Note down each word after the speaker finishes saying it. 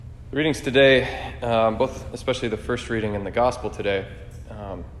The readings today, especially the first reading in the gospel today,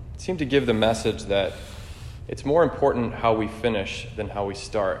 seem to give the message that it's more important how we finish than how we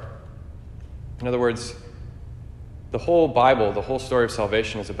start. In other words, the whole Bible, the whole story of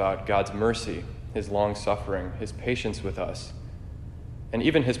salvation is about God's mercy, his long-suffering, his patience with us, and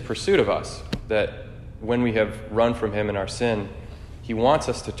even his pursuit of us, that when we have run from him in our sin, he wants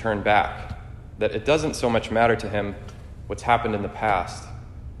us to turn back, that it doesn't so much matter to him what's happened in the past,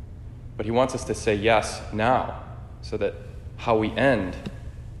 but he wants us to say yes now, so that how we end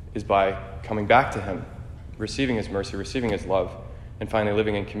is by coming back to him, receiving his mercy, receiving his love, and finally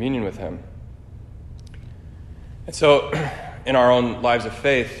living in communion with him. And so, in our own lives of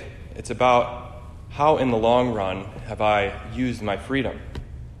faith, it's about how in the long run have I used my freedom.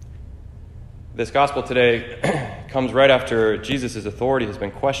 This gospel today comes right after Jesus' authority has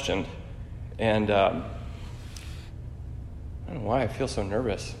been questioned, and I don't know why I feel so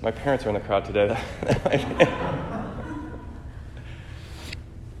nervous. My parents are in the crowd today.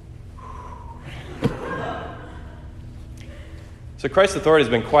 So Christ's authority has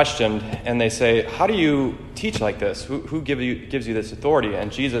been questioned, and they say, how do you teach like this? Who gives you this authority?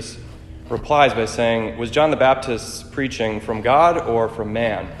 And Jesus replies by saying, was John the Baptist's preaching from God or from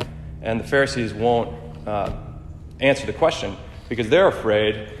man? And the Pharisees won't answer the question because they're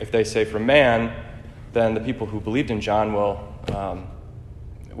afraid if they say from man, then the people who believed in John will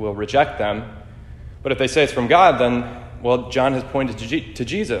reject them. But if they say it's from God, then, well, John has pointed to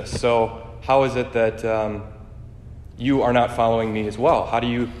Jesus. So how is it that you are not following me as well? How do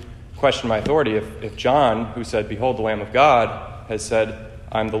you question my authority if John, who said, behold the Lamb of God, has said,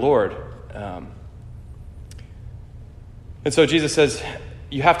 I'm the Lord? And so Jesus says,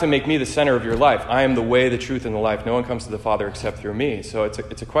 you have to make me the center of your life. I am the way, the truth, and the life. No one comes to the Father except through me. So it's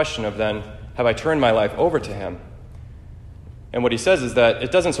a question of then, have I turned my life over to him? And what he says is that it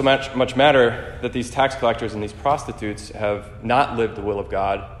doesn't so much matter that these tax collectors and these prostitutes have not lived the will of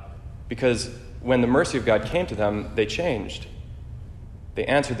God, because when the mercy of God came to them, they changed. They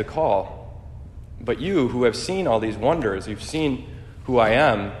answered the call. But you, who have seen all these wonders, you've seen who I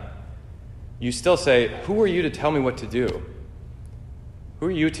am, you still say, who are you to tell me what to do? Who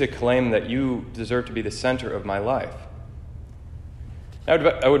are you to claim that you deserve to be the center of my life?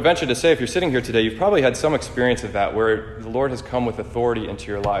 I would venture to say, if you're sitting here today, you've probably had some experience of that, where the Lord has come with authority into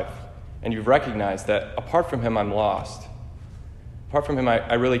your life, and you've recognized that apart from him, I'm lost. Apart from him,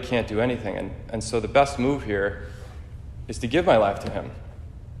 I really can't do anything. And so the best move here is to give my life to him.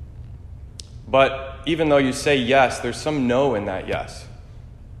 But even though you say yes, there's some no in that yes,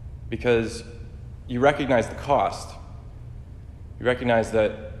 because you recognize the cost. You recognize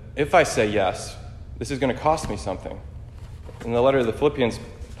that if I say yes, this is going to cost me something. In the letter to the Philippians,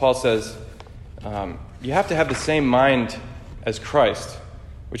 Paul says, you have to have the same mind as Christ,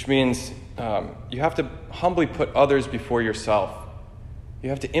 which means you have to humbly put others before yourself. You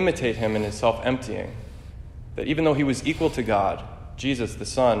have to imitate him in his self-emptying. That even though he was equal to God, Jesus, the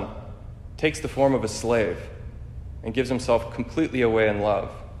Son, takes the form of a slave and gives himself completely away in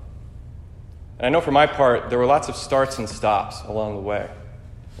love. And I know for my part, there were lots of starts and stops along the way.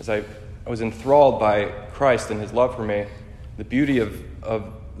 As I was enthralled by Christ and his love for me, the beauty of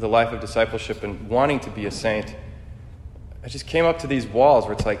the life of discipleship and wanting to be a saint, I just came up to these walls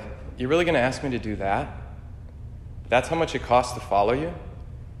where it's like, you're really going to ask me to do that? That's how much it costs to follow you?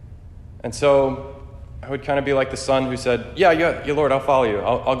 And so I would kind of be like the son who said, yeah, Lord, I'll follow you.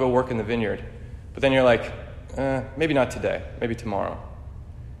 I'll go work in the vineyard. But then you're like, maybe not today, maybe tomorrow.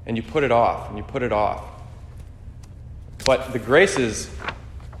 And you put it off, and you put it off. But the grace is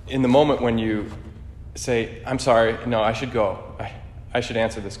in the moment when you say, I'm sorry, no, I should go. I should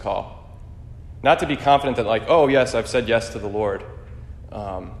answer this call. Not to be confident that like, oh, yes, I've said yes to the Lord,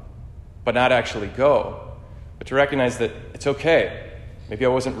 but not actually go. But to recognize that it's okay. Maybe I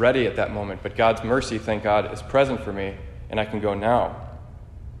wasn't ready at that moment, but God's mercy, thank God, is present for me, and I can go now.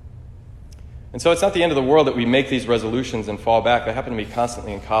 And so it's not the end of the world that we make these resolutions and fall back. That happened to me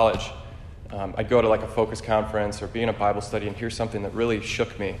constantly in college. I'd go to like a focus conference or be in a Bible study and hear something that really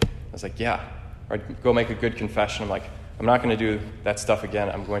shook me. I was like, yeah. Or I'd go make a good confession. I'm like, I'm not going to do that stuff again.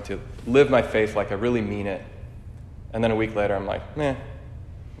 I'm going to live my faith like I really mean it. And then a week later, I'm like,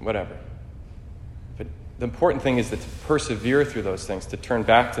 whatever. But the important thing is that to persevere through those things, to turn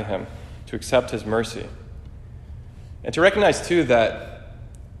back to him, to accept his mercy. And to recognize, too, that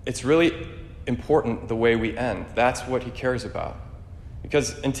it's really important the way we end. That's what he cares about.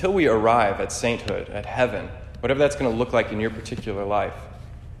 Because until we arrive at sainthood, at heaven, whatever that's going to look like in your particular life,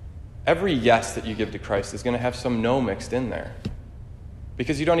 every yes that you give to Christ is going to have some no mixed in there.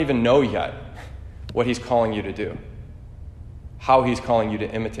 Because you don't even know yet what he's calling you to do. how he's calling you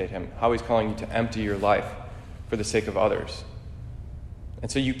to imitate him, how he's calling you to empty your life for the sake of others.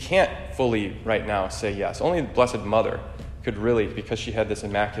 And so you can't fully right now say yes. Only the Blessed Mother could really, because she had this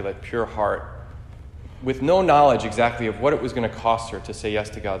immaculate, pure heart, with no knowledge exactly of what it was going to cost her to say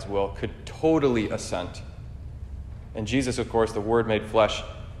yes to God's will, could totally assent. And Jesus, of course, the Word made flesh,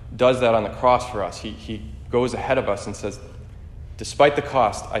 does that on the cross for us. He goes ahead of us and says, despite the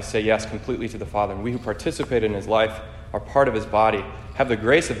cost, I say yes completely to the Father. And we who participate in his life, are part of his body, have the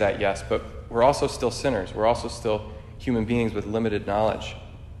grace of that yes, but we're also still sinners. We're also still human beings with limited knowledge.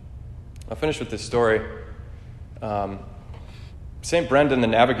 I'll finish with this story. St. Brendan the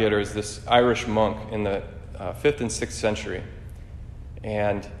Navigator is this Irish monk in the 5th and 6th century.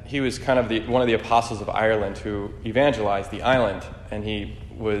 And he was kind of one of the apostles of Ireland who evangelized the island. And he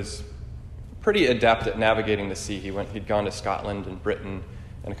was pretty adept at navigating the sea. He'd gone to Scotland and Britain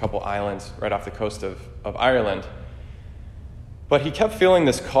and a couple islands right off the coast of Ireland. But he kept feeling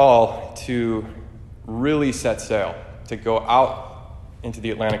this call to really set sail, to go out into the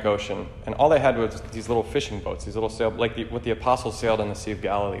Atlantic Ocean. And all they had was these little fishing boats, these little sail, like what the apostles sailed on the Sea of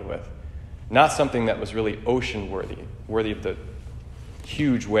Galilee with. Not something that was really ocean-worthy, worthy of the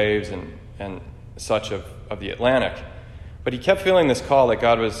huge waves and such of the Atlantic. But he kept feeling this call that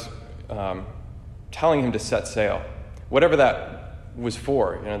God was telling him to set sail, whatever that was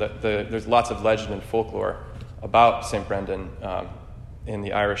for. There's lots of legend and folklore about St. Brendan in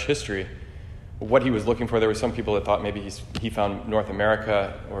the Irish history. What he was looking for, there were some people that thought maybe he found North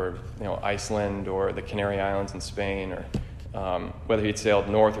America or Iceland or the Canary Islands in Spain, or whether he'd sailed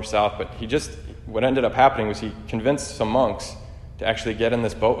north or south. But what ended up happening was he convinced some monks to actually get in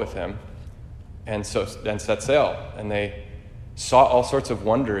this boat with him and set sail. And they saw all sorts of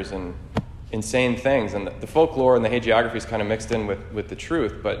wonders and insane things. And the folklore and the hagiography is kind of mixed in with the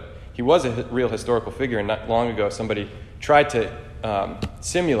truth, but he was a real historical figure, and not long ago somebody tried to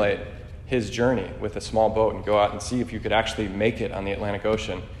simulate his journey with a small boat and go out and see if you could actually make it on the Atlantic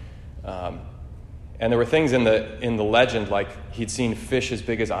Ocean. And there were things in the legend, like he'd seen fish as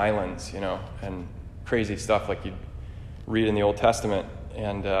big as islands, and crazy stuff like you'd read in the Old Testament.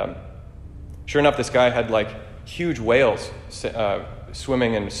 And sure enough, this guy had like huge whales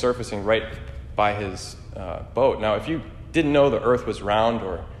swimming and surfacing right by his boat. Now, if you didn't know the earth was round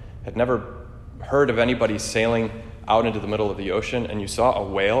or had never heard of anybody sailing out into the middle of the ocean and you saw a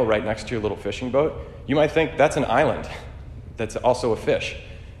whale right next to your little fishing boat, you might think that's an island that's also a fish,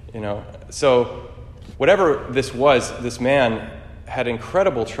 So whatever this was, this man had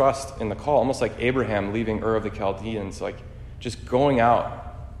incredible trust in the call, almost like Abraham leaving Ur of the Chaldeans, like just going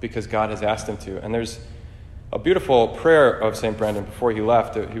out because God has asked him to. And there's a beautiful prayer of St. Brendan before he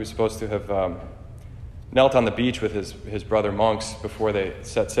left. He was supposed to have knelt on the beach with his brother monks before they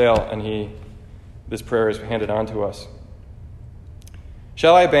set sail, and this prayer is handed on to us.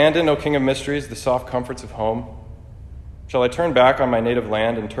 Shall I abandon, O King of Mysteries, the soft comforts of home? Shall I turn back on my native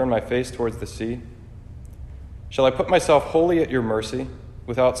land and turn my face towards the sea? Shall I put myself wholly at your mercy,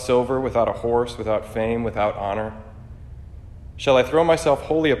 without silver, without a horse, without fame, without honor? Shall I throw myself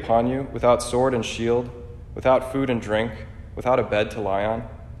wholly upon you, without sword and shield, without food and drink, without a bed to lie on?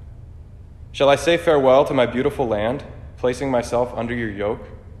 Shall I say farewell to my beautiful land, placing myself under your yoke?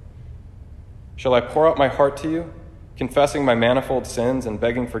 Shall I pour out my heart to you, confessing my manifold sins and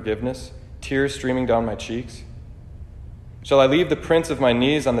begging forgiveness, tears streaming down my cheeks? Shall I leave the prints of my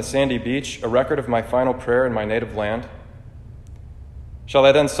knees on the sandy beach, a record of my final prayer in my native land? Shall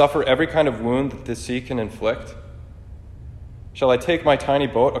I then suffer every kind of wound that the sea can inflict? Shall I take my tiny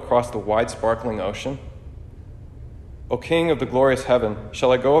boat across the wide sparkling ocean? O King of the glorious heaven,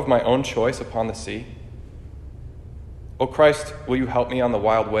 shall I go of my own choice upon the sea? O Christ, will you help me on the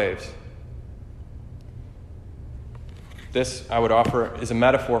wild waves? This, I would offer, is a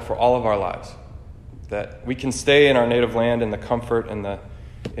metaphor for all of our lives, that we can stay in our native land in the comfort and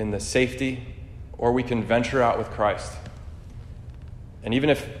in the safety, or we can venture out with Christ. And even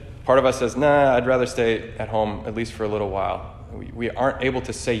if part of us says, nah, I'd rather stay at home at least for a little while, we aren't able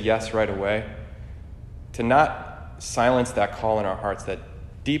to say yes right away, to not silence that call in our hearts, that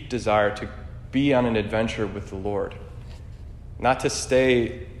deep desire to be on an adventure with the Lord. Not to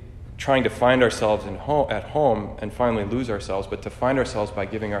stay trying to find ourselves at home and finally lose ourselves, but to find ourselves by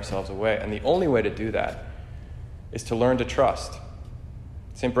giving ourselves away. And the only way to do that is to learn to trust.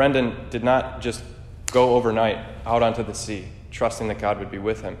 St. Brendan did not just go overnight out onto the sea, trusting that God would be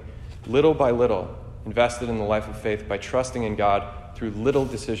with him. Little by little, invested in the life of faith by trusting in God through little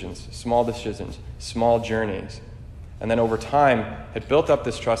decisions, small journeys. And then over time, had built up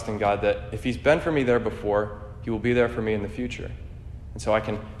this trust in God that if he's been for me there before, he will be there for me in the future. And so I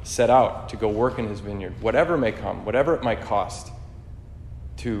can set out to go work in his vineyard, whatever may come, whatever it might cost,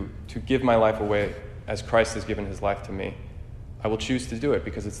 to give my life away as Christ has given his life to me, I will choose to do it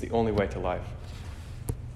because it's the only way to life.